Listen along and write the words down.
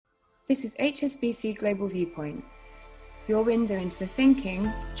This is HSBC Global Viewpoint, your window into the thinking,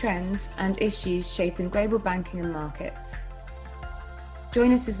 trends and issues shaping global banking and markets.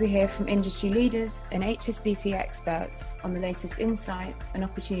 Join us as we hear from industry leaders and HSBC experts on the latest insights and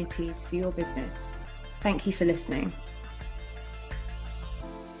opportunities for your business. Thank you for listening.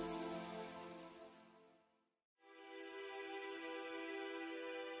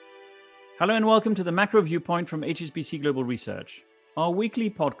 Hello and welcome to the Macro Viewpoint from HSBC Global Research, our weekly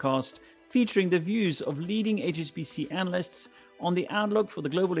podcast featuring the views of leading HSBC analysts on the outlook for the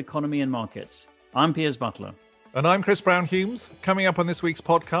global economy and markets. I'm Piers Butler. And I'm Chris Brown-Humes. Coming up on this week's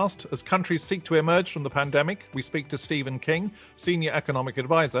podcast, as countries seek to emerge from the pandemic, we speak to Stephen King, Senior Economic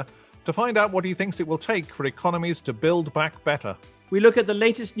Advisor, to find out what he thinks it will take for economies to build back better. We look at the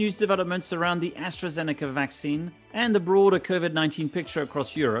latest news developments around the AstraZeneca vaccine and the broader COVID-19 picture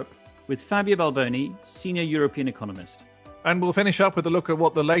across Europe with Fabio Balboni, Senior European Economist. And we'll finish up with a look at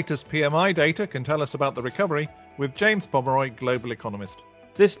what the latest PMI data can tell us about the recovery with James Pomeroy, Global Economist.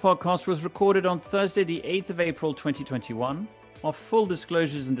 This podcast was recorded on Thursday, the 8th of April, 2021. Our full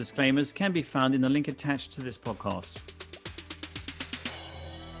disclosures and disclaimers can be found in the link attached to this podcast.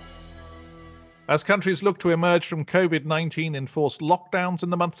 As countries look to emerge from COVID-19 enforced lockdowns in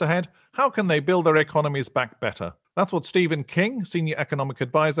the months ahead, how can they build their economies back better? That's what Stephen King, Senior Economic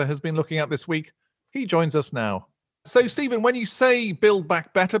Advisor, has been looking at this week. He joins us now. So, Stephen, when you say build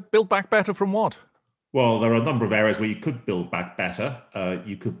back better from what? Well, there are a number of areas where you could build back better.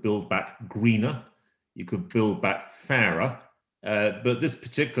 You could build back greener. You could build back fairer. But this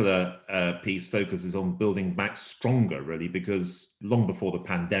particular piece focuses on building back stronger, really, because long before the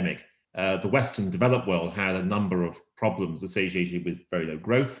pandemic, the Western developed world had a number of problems associated with very low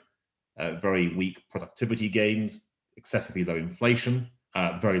growth, very weak productivity gains, excessively low inflation,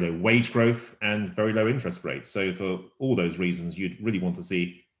 very low wage growth, and very low interest rates. So for all those reasons, you'd really want to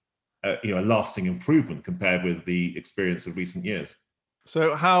see a lasting improvement compared with the experience of recent years.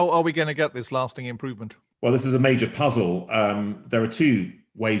 So how are we going to get this lasting improvement? Well, this is a major puzzle. There are two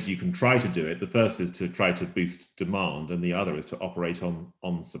ways you can try to do it. The first is to try to boost demand, and the other is to operate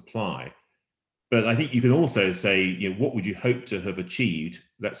on supply. But I think you can also say, what would you hope to have achieved?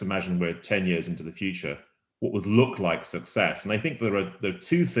 Let's imagine we're 10 years into the future. What would look like success? And I think there are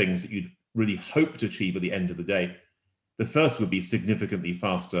two things that you'd really hope to achieve at the end of the day. The first would be significantly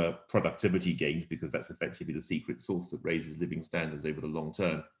faster productivity gains, because that's effectively the secret sauce that raises living standards over the long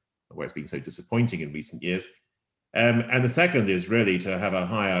term, where it's been so disappointing in recent years. And the second is really to have a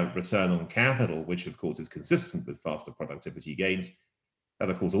higher return on capital, which of course is consistent with faster productivity gains. That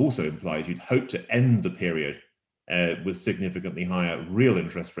of course also implies you'd hope to end the period with significantly higher real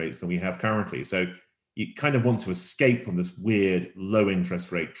interest rates than we have currently. So you kind of want to escape from this weird low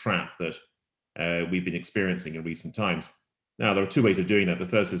interest rate trap that we've been experiencing in recent times. Now, there are two ways of doing that. The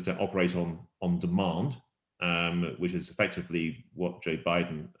first is to operate on demand, which is effectively what Joe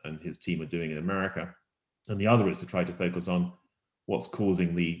Biden and his team are doing in America. And the other is to try to focus on what's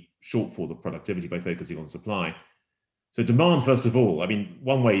causing the shortfall of productivity by focusing on supply. So demand, first of all,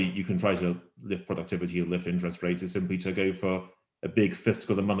 one way you can try to lift productivity and lift interest rates is simply to go for a big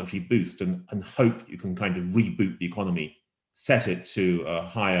fiscal and monetary boost and hope you can kind of reboot the economy, set it to a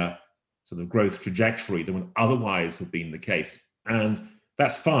higher sort of growth trajectory than would otherwise have been the case. And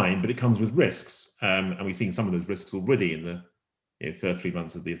that's fine, but it comes with risks. And we've seen some of those risks already in the first 3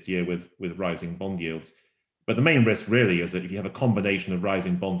 months of this year with rising bond yields. But the main risk really is that if you have a combination of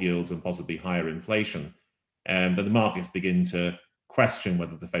rising bond yields and possibly higher inflation, then the markets begin to question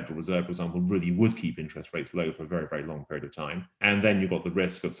whether the Federal Reserve, for example, really would keep interest rates low for a very, very long period of time. And then you've got the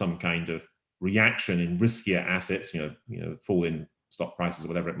risk of some kind of reaction in riskier assets, fall in stock prices or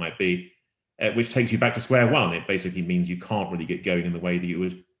whatever it might be, which takes you back to square one. It basically means you can't really get going in the way that you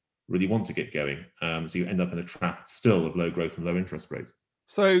would really want to get going. So you end up in a trap still of low growth and low interest rates.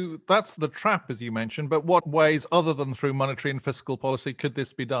 So that's the trap, as you mentioned, but what ways other than through monetary and fiscal policy could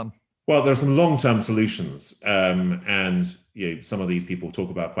this be done? Well, there are some long-term solutions, and some of these people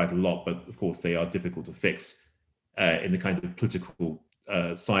talk about quite a lot, but of course they are difficult to fix in the kind of political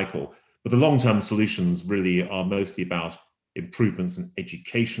cycle. But the long-term solutions really are mostly about improvements in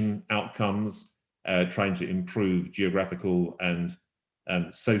education outcomes, trying to improve geographical and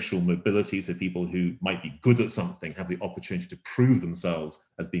social mobility, so people who might be good at something have the opportunity to prove themselves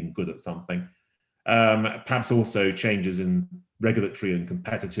as being good at something. Perhaps also changes in regulatory and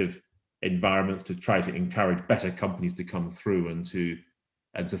competitive environments to try to encourage better companies to come through and to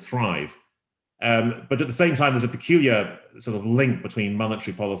thrive. But at the same time, there's a peculiar sort of link between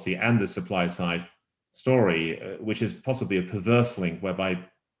monetary policy and the supply side story, which is possibly a perverse link whereby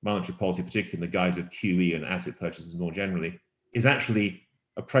monetary policy, particularly in the guise of QE and asset purchases more generally, is actually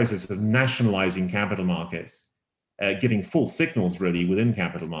a process of nationalizing capital markets, giving false signals really within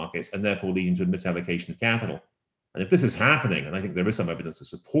capital markets, and therefore leading to a misallocation of capital. And if this is happening, and I think there is some evidence to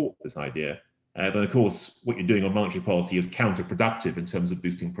support this idea, then of course what you're doing on monetary policy is counterproductive in terms of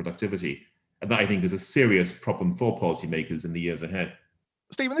boosting productivity. And that I think is a serious problem for policymakers in the years ahead.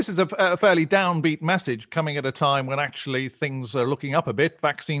 Stephen, this is a fairly downbeat message coming at a time when actually things are looking up a bit.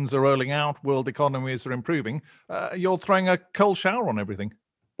 Vaccines are rolling out, world economies are improving. You're throwing a cold shower on everything.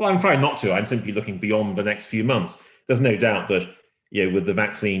 Well, I'm trying not to. I'm simply looking beyond the next few months. There's no doubt that, with the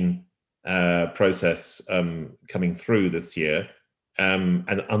vaccine process coming through this year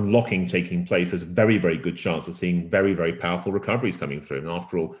and unlocking taking place, there's a very, very good chance of seeing very, very powerful recoveries coming through. And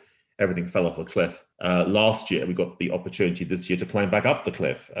after all, everything fell off a cliff last year. We got the opportunity this year to climb back up the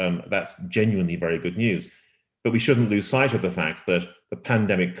cliff. That's genuinely very good news. But we shouldn't lose sight of the fact that the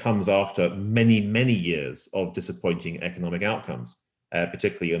pandemic comes after many, many years of disappointing economic outcomes,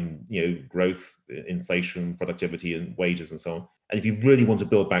 particularly in growth, inflation, productivity, and wages, and so on. And if you really want to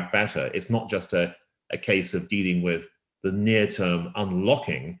build back better, it's not just a case of dealing with the near-term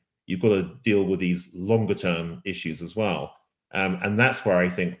unlocking. You've got to deal with these longer-term issues as well. And that's where I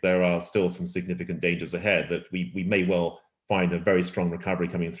think there are still some significant dangers ahead, that we may well find a very strong recovery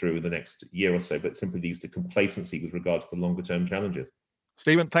coming through in the next year or so, but simply leads to complacency with regard to the longer term challenges.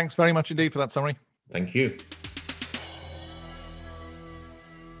 Stephen, thanks very much indeed for that summary. Thank you.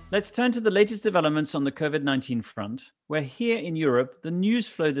 Let's turn to the latest developments on the COVID-19 front, where here in Europe, the news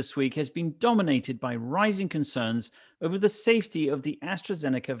flow this week has been dominated by rising concerns over the safety of the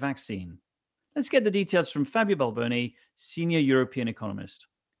AstraZeneca vaccine. Let's get the details from Fabio Balboni, Senior European Economist.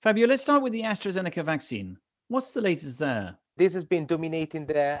 Fabio, let's start with the AstraZeneca vaccine. What's the latest there? This has been dominating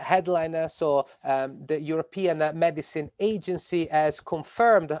the headline. So the European Medicine Agency has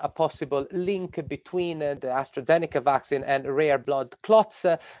confirmed a possible link between the AstraZeneca vaccine and rare blood clots.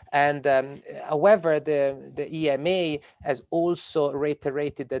 However, the EMA has also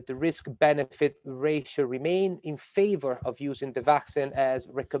reiterated that the risk-benefit ratio remains in favor of using the vaccine, as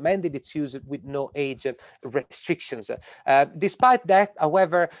recommended its use with no age restrictions. Despite that,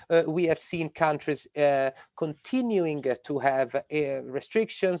 however, we have seen countries continuing to have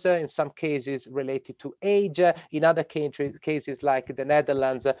restrictions, in some cases related to age, in other cases like the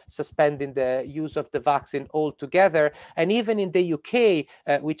Netherlands, suspending the use of the vaccine altogether. And even in the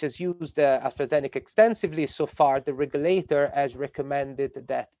UK, which has used AstraZeneca extensively so far, the regulator has recommended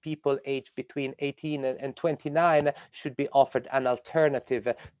that people aged between 18 and 29 should be offered an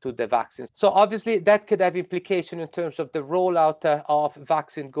alternative to the vaccine. So obviously that could have implication in terms of the rollout of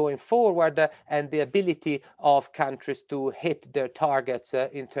vaccine going forward and the ability of countries to hit their targets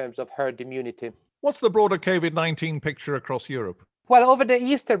in terms of herd immunity. What's the broader COVID-19 picture across Europe? Well, over the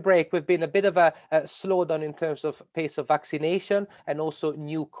Easter break, we've been a bit of a slowdown in terms of pace of vaccination, and also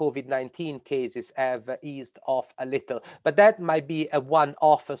new COVID-19 cases have eased off a little. But that might be a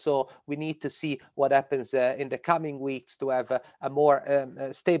one-off, so we need to see what happens in the coming weeks to have a more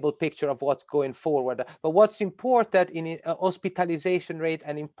stable picture of what's going forward. But what's important in hospitalization rate,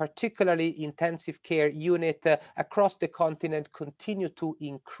 and in particularly intensive care unit across the continent, continue to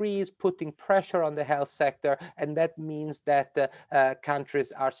increase, putting pressure on the health sector, and that means that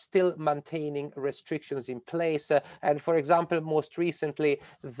countries are still maintaining restrictions in place. And for example, most recently,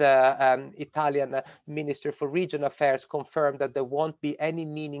 the Italian Minister for Regional Affairs confirmed that there won't be any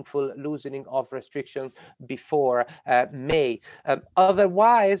meaningful loosening of restrictions before May.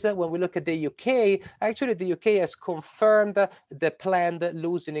 Otherwise, when we look at the UK, actually the UK has confirmed the planned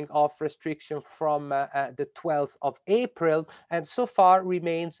loosening of restriction from the 12th of April, and so far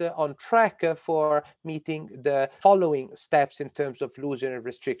remains on track for meeting the following steps in terms of loosening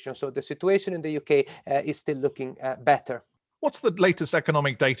restrictions. So the situation in the UK is still looking better. What's the latest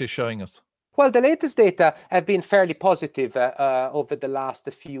economic data showing us? Well, the latest data have been fairly positive over the last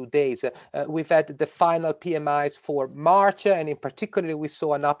few days. We've had the final PMIs for March, and in particular, we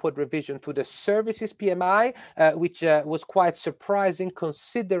saw an upward revision to the services PMI, which was quite surprising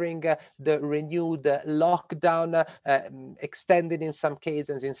considering the renewed lockdown, extended in some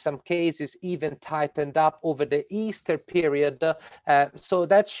cases, even tightened up over the Easter period. So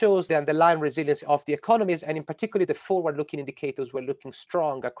that shows the underlying resilience of the economies, and in particular, the forward-looking indicators were looking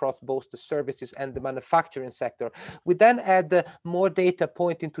strong across both the services services and the manufacturing sector. We then add more data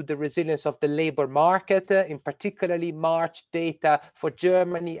pointing to the resilience of the labor market. In particularly, March data for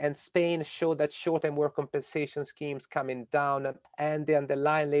Germany and Spain show that short-term work compensation schemes coming down and the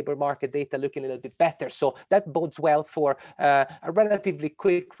underlying labor market data looking a little bit better. So that bodes well for a relatively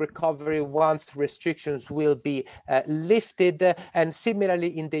quick recovery once restrictions will be lifted. And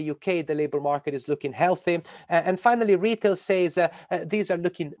similarly, in the UK, the labor market is looking healthy. And finally, retail says these are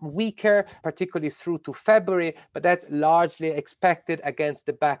looking weaker, particularly through to February, but that's largely expected against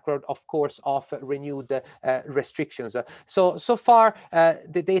the background, of course, of renewed restrictions. So far,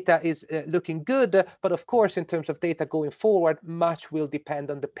 the data is looking good, but of course, in terms of data going forward, much will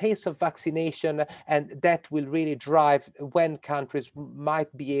depend on the pace of vaccination, and that will really drive when countries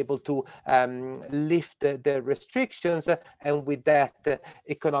might be able to lift the restrictions, and with that,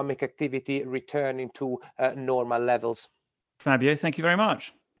 economic activity returning to normal levels. Fabio, thank you very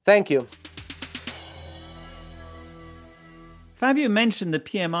much. Thank you. Fabio mentioned the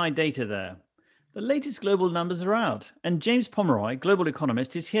PMI data there. The latest global numbers are out, and James Pomeroy, global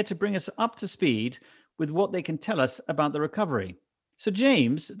economist, is here to bring us up to speed with what they can tell us about the recovery. So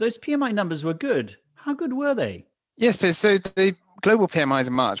James, those PMI numbers were good. How good were they? Yes, Piers. So the global PMIs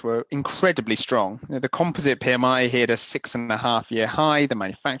in March were incredibly strong. The composite PMI hit a 6.5-year high. The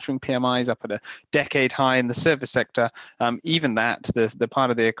manufacturing PMI is up at a decade high. In the service sector, even that, the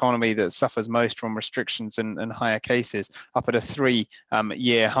part of the economy that suffers most from restrictions and higher cases, up at a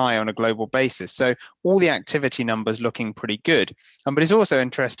 3-year high on a global basis. So all the activity numbers looking pretty good. But it's also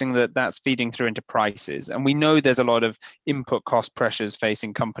interesting that that's feeding through into prices. And we know there's a lot of input cost pressures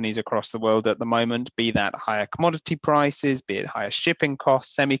facing companies across the world at the moment, be that higher commodity prices, be it higher shipping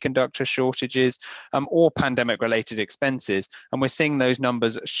costs, semiconductor shortages, or pandemic-related expenses. And we're seeing those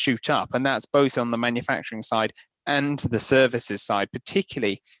numbers shoot up. And that's both on the manufacturing side and the services side,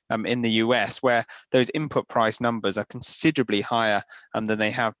 particularly in the US, where those input price numbers are considerably higher than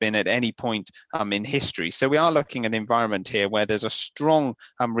they have been at any point in history. So we are looking at an environment here where there's a strong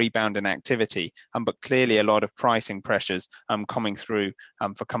rebound in activity, but clearly a lot of pricing pressures coming through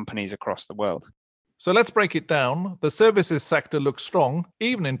for companies across the world. So let's break it down. The services sector looks strong,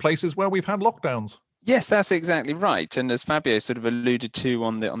 even in places where we've had lockdowns. Yes, that's exactly right. And as Fabio sort of alluded to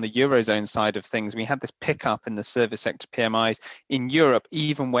on the Eurozone side of things, we had this pickup in the service sector PMIs in Europe,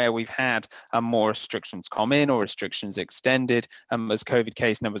 even where we've had more restrictions come in or restrictions extended as COVID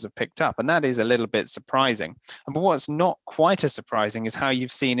case numbers have picked up. And that is a little bit surprising. But what's not quite as surprising is how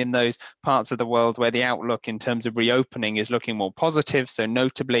you've seen in those parts of the world where the outlook in terms of reopening is looking more positive. So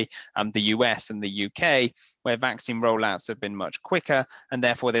notably the US and the UK, where vaccine rollouts have been much quicker, and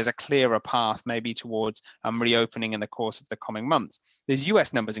therefore there's a clearer path maybe towards reopening in the course of the coming months. The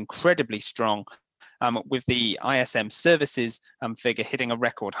US numbers incredibly strong, with the ISM services figure hitting a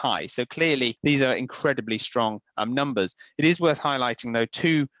record high. So clearly these are incredibly strong numbers. It is worth highlighting though,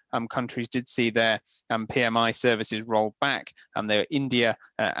 two countries did see their PMI services roll back. They were India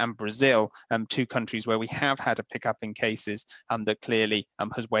and Brazil, two countries where we have had a pickup in cases that clearly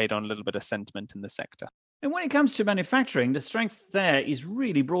has weighed on a little bit of sentiment in the sector. And when it comes to manufacturing, the strength there is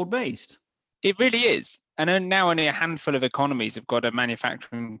really broad-based. It really is. And now only a handful of economies have got a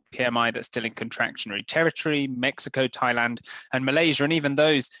manufacturing PMI that's still in contractionary territory: Mexico, Thailand, and Malaysia, and even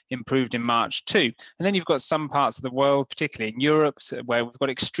those improved in March too. And then you've got some parts of the world, particularly in Europe, where we've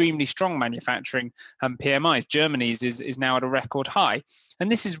got extremely strong manufacturing PMIs. Germany's is now at a record high.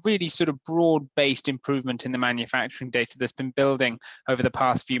 And this is really sort of broad-based improvement in the manufacturing data that's been building over the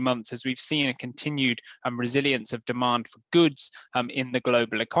past few months, as we've seen a continued resilience of demand for goods in the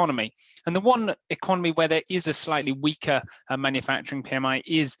global economy. And the one economy where there is a slightly weaker manufacturing PMI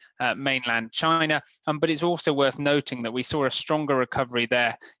is mainland China, but it's also worth noting that we saw a stronger recovery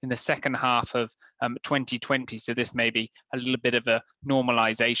there in the second half of 2020, so this may be a little bit of a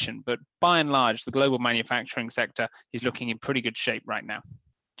normalization, but by and large the global manufacturing sector is looking in pretty good shape right now.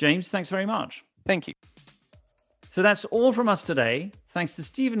 James, thanks very much. Thank you. So that's all from us today. Thanks to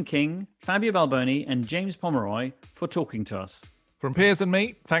Stephen King, Fabio Balboni and James Pomeroy for talking to us. From Piers and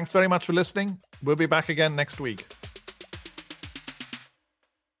me, thanks very much for listening. We'll be back again next week.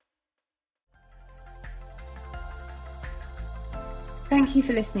 Thank you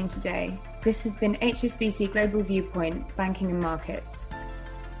for listening today. This has been HSBC Global Viewpoint, Banking and Markets.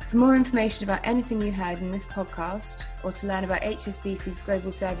 For more information about anything you heard in this podcast, or to learn about HSBC's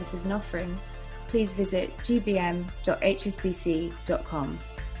global services and offerings, please visit gbm.hsbc.com.